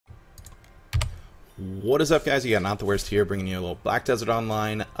What is up, guys? You got Not the Worst here, bringing you a little Black Desert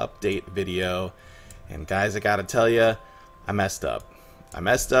Online update video. And guys, I gotta tell you, I messed up. I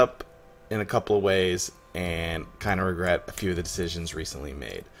messed up in a couple of ways and kind of regret a few of the decisions recently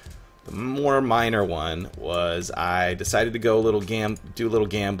made. The more minor one was I decided to go do a little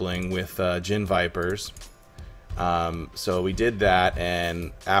gambling with Gin Vipers. So we did that,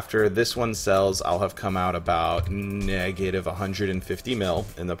 and after this one sells, I'll have come out about negative 150 mil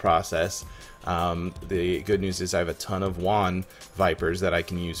in the process. The good news is I have a ton of wand vipers that I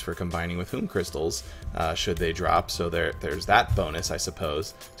can use for combining with Whom crystals should they drop, so there's that bonus, I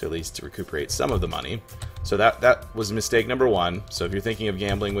suppose, to at least recuperate some of the money. So that was mistake number one. So if you're thinking of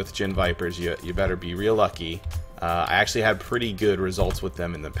gambling with Gin Vipers, you better be real lucky. I actually had pretty good results with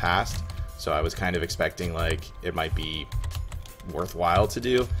them in the past, so I was kind of expecting like it might be worthwhile to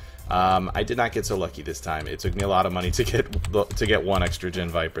do. I did not get so lucky this time. It took me a lot of money to get one extra Gin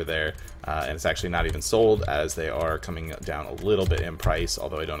Viper there, and it's actually not even sold, as they are coming down a little bit in price,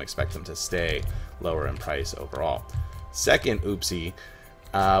 although I don't expect them to stay lower in price overall. Second oopsie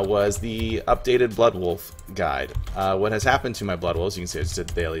was the updated Blood Wolf guide. What has happened to my Blood Wolves, you can see I just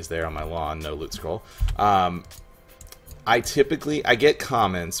did dailies there on my lawn, no loot scroll. I get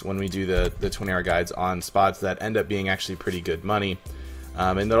comments when we do the 20-hour guides on spots that end up being actually pretty good money.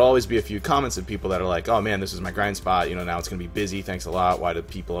 And there'll always be a few comments of people that are like, oh man, this is my grind spot, you know, now it's going to be busy, thanks a lot, why do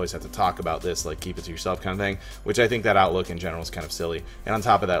people always have to talk about this, like keep it to yourself kind of thing, which I think that outlook in general is kind of silly. And on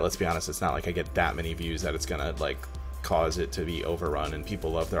top of that, let's be honest, it's not like I get that many views that it's going to like cause it to be overrun, and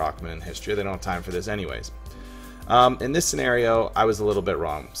people love their Ackman history, they don't have time for this anyways. In this scenario, I was a little bit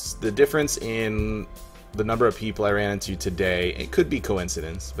wrong. The difference in the number of people I ran into today, it could be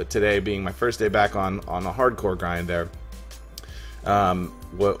coincidence, but today being my first day back on a hardcore grind there,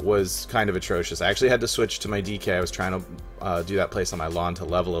 what was kind of atrocious. I actually had to switch to my DK. I was trying to do that place on my lawn to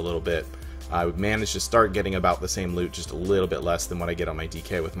level a little bit. I managed to start getting about the same loot, just a little bit less than what I get on my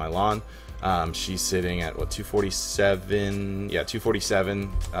DK with my lawn. She's sitting at, what, 247? Yeah, 247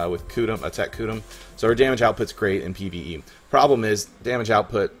 with Kudum, a tech Kudum. So her damage output's great in PvE. Problem is, damage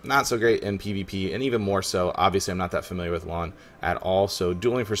output, not so great in PvP, and even more so, obviously I'm not that familiar with lawn at all, so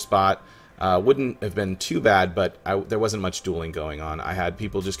dueling for spot wouldn't have been too bad, but there wasn't much dueling going on. I had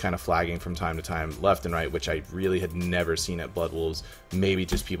people just kind of flagging from time to time, left and right, which I really had never seen at Blood Wolves. Maybe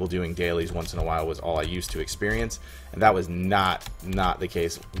just people doing dailies once in a while was all I used to experience, and that was not the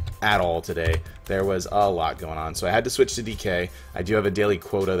case at all today. There was a lot going on, so I had to switch to DK. I do have a daily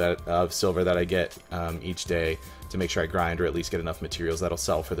quota of silver that I get each day to make sure I grind, or at least get enough materials that'll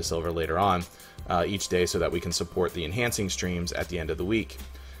sell for the silver later on each day, so that we can support the enhancing streams at the end of the week.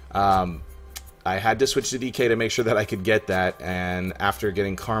 I had to switch to DK to make sure that I could get that, and after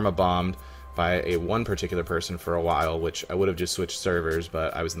getting karma bombed by one particular person for a while, which I would have just switched servers,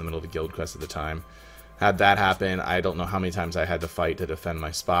 but I was in the middle of a guild quest at the time. Had that happen, I don't know how many times I had to fight to defend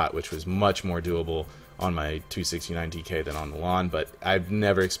my spot, which was much more doable on my 269 DK than on the lawn, but I've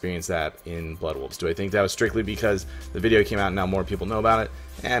never experienced that in Blood Wolves. Do I think that was strictly because the video came out and now more people know about it?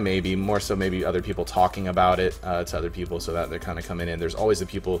 Maybe. More so maybe other people talking about it to other people, so that they're kind of coming in. There's always the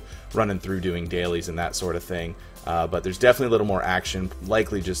people running through doing dailies and that sort of thing, but there's definitely a little more action,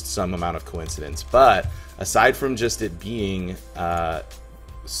 likely just some amount of coincidence. But aside from just it being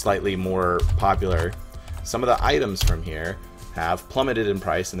slightly more popular, some of the items from here have plummeted in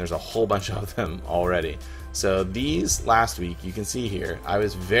price, and there's a whole bunch of them already. So these last week, you can see here, I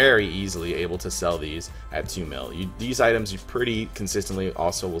was very easily able to sell these at 2 mil. These items you pretty consistently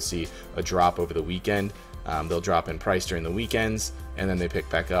also will see a drop over the weekend. They'll drop in price during the weekends, and then they pick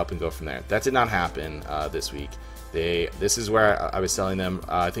back up and go from there. That did not happen this week. This is where I was selling them.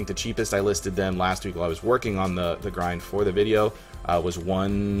 I think the cheapest I listed them last week while I was working on the grind for the video was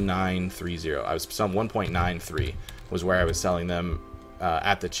 1930. I was some 1.93 was where I was selling them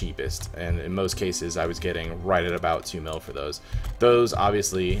at the cheapest, and in most cases I was getting right at about 2 mil for those. Those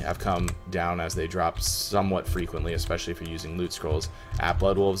obviously have come down as they drop somewhat frequently, especially if you're using loot scrolls. At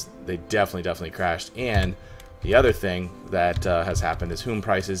Blood Wolves, they definitely crashed. And the other thing that has happened is Whom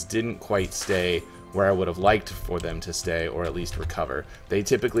prices didn't quite stay where I would have liked for them to stay, or at least recover. They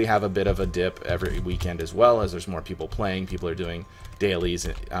typically have a bit of a dip every weekend, as well as there's more people playing, people are doing dailies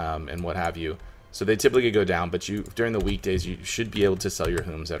and what have you. So they typically go down, but during the weekdays you should be able to sell your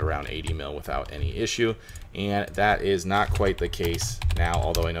Whoms at around 80 mil without any issue, and that is not quite the case now,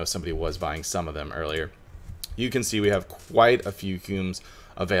 although I know somebody was buying some of them earlier. You can see we have quite a few Whoms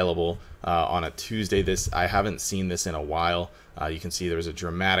available on a Tuesday. I haven't seen this in a while. You can see there was a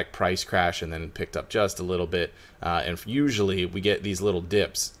dramatic price crash and then it picked up just a little bit. And usually we get these little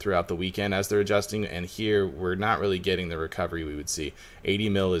dips throughout the weekend as they're adjusting. And here we're not really getting the recovery we would see. 80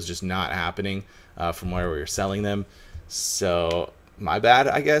 mil is just not happening from where we were selling them. So my bad,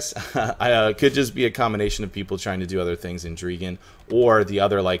 I guess. I could just be a combination of people trying to do other things in Driegen, or the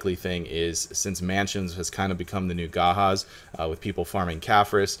other likely thing is, since Mansions has kind of become the new Gahas with people farming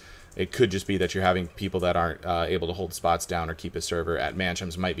Caphras, it could just be that you're having people that aren't able to hold spots down or keep a server at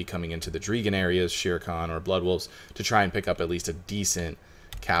Mansions might be coming into the Driegen areas, Shere Khan or Bloodwolves, to try and pick up at least a decent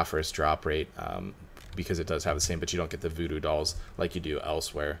Caphras drop rate, because it does have the same, but you don't get the voodoo dolls like you do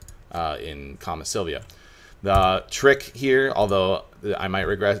elsewhere in Kama Sylvia. The trick here, although I might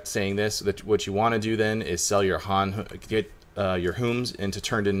regret saying this, that what you want to do then is sell your get your Hooms and to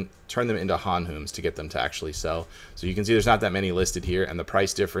turn them into Han Hooms to get them to actually sell. So you can see there's not that many listed here, and the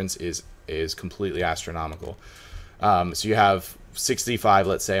price difference is completely astronomical. So you have 65,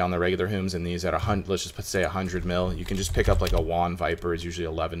 let's say, on the regular Hooms, and these at 100. Let's just say 100 mil. You can just pick up like a Wan Viper, is usually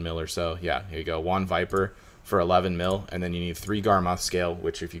 11 mil or so. Yeah, here you go, Wan Viper for 11 mil, and then you need 3 Garmoth scale,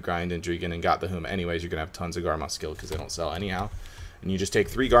 which if you grind in Driegen and got the Hoom anyways, you're gonna have tons of Garmoth skill because they don't sell anyhow. And you just take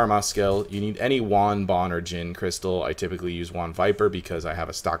 3 Garmoth skill. You need any Wan, Bon, or Jin crystal. I typically use Wan Viper because I have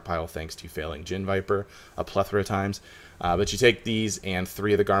a stockpile thanks to failing Jin Viper a plethora of times. But you take these and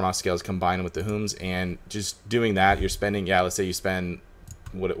 3 of the Garmoth scales, combine with the Hooms, and just doing that, you're spending, yeah, let's say you spend,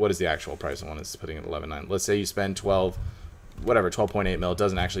 what is the actual price? One is putting it 11.9. Let's say you spend 12.8 mil. It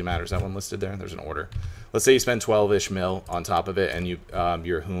doesn't actually matter. Is that one listed there? There's an order. Let's say you spend 12-ish mil on top of it, and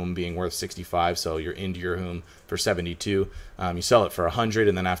your Hoom being worth 65, so you're into your Hoom for 72. You sell it for 100,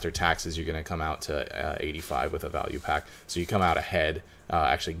 and then after taxes, you're going to come out to 85 with a value pack. So you come out ahead,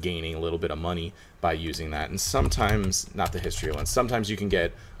 actually gaining a little bit of money by using that. And sometimes, not the history ones, sometimes you can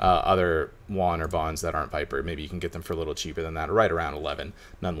get other Wan or Bonds that aren't Viper. Maybe you can get them for a little cheaper than that, or right around 11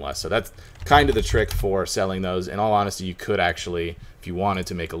 nonetheless. So that's kind of the trick for selling those. In all honesty, you could actually, if you wanted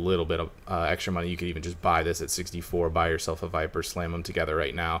to make a little bit of extra money, you could even just buy this at 64, buy yourself a Viper, slam them together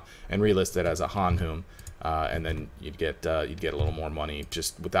right now, and relist it as a Han Hoom. And then you'd get a little more money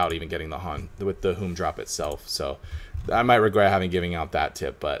just without even getting the Han with the Hoom drop itself. So I might regret having giving out that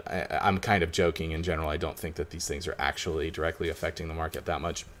tip, but I'm kind of joking in general. I don't think that these things are actually directly affecting the market that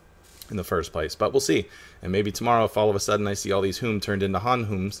much in the first place, but we'll see. And maybe tomorrow, if all of a sudden I see all these Hoom turned into Han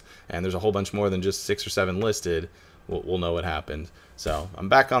Hooms and there's a whole bunch more than just 6 or 7 listed, we'll know what happened. So I'm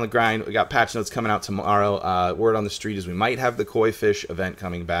back on the grind. We got patch notes coming out tomorrow. Word on the street is we might have the Koi Fish event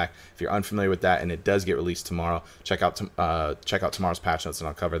coming back. If you're unfamiliar with that, and it does get released tomorrow, check out tomorrow's patch notes, and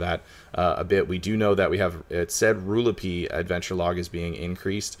I'll cover that a bit. We do know that we have, it said Rulapi adventure log is being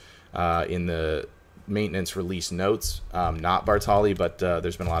increased in the maintenance release notes, not Bartali, but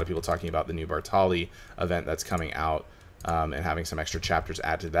there's been a lot of people talking about the new Bartali event that's coming out. And having some extra chapters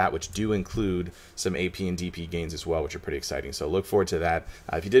added to that, which do include some AP and DP gains as well, which are pretty exciting. So look forward to that.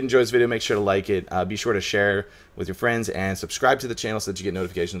 If you did enjoy this video, make sure to like it. Be sure to share with your friends and subscribe to the channel so that you get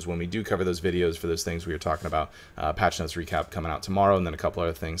notifications when we do cover those videos for those things we were talking about. Patch notes recap coming out tomorrow, and then a couple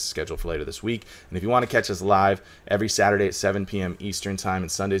other things scheduled for later this week. And if you want to catch us live every Saturday at 7 p.m. Eastern time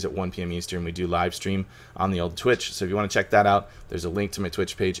and Sundays at 1 p.m. Eastern, we do live stream on the old Twitch. So if you want to check that out, there's a link to my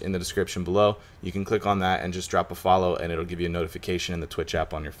Twitch page in the description below. You can click on that and just drop a follow, and it'll give you a notification in the Twitch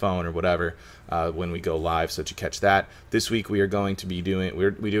app on your phone or whatever when we go live, so that you catch that. This week we are going to be doing,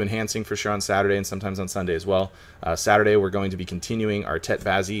 we do enhancing for sure on Saturday and sometimes on Sunday as well. Saturday we're going to be continuing our Tet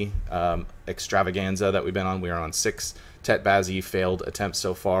Bazi extravaganza that we've been on. We are on 6 Tet Bazi failed attempts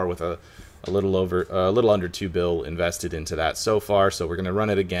so far, with a little under 2 bill invested into that so far. So we're going to run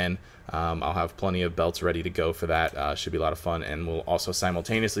it again. I'll have plenty of belts ready to go for that. Should be a lot of fun, and we'll also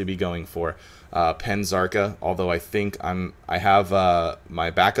simultaneously be going for Pen Zarka. Although I think I have my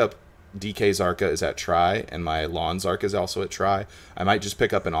backup DK Zarka is at Try, and my Lawn Zarka is also at Try. I might just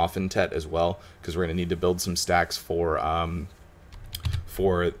pick up an Offen Tet as well, because we're going to need to build some stacks for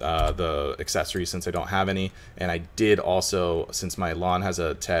the accessories, since I don't have any. And I did also, since my Lawn has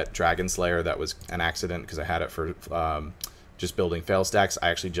a Tet Dragon Slayer that was an accident because I had it for just building fail stacks, I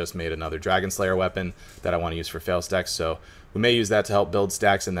actually just made another Dragon Slayer weapon that I want to use for fail stacks. So we may use that to help build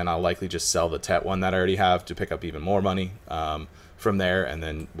stacks, and then I'll likely just sell the Tet one that I already have to pick up even more money from there. And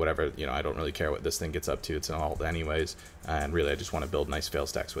then whatever, you know, I don't really care what this thing gets up to. It's an alt anyways, and really I just want to build nice fail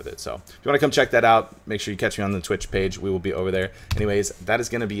stacks with it. So if you want to come check that out, make sure you catch me on the Twitch page. We will be over there. Anyways, that is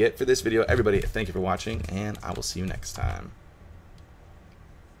going to be it for this video. Everybody, thank you for watching, and I will see you next time.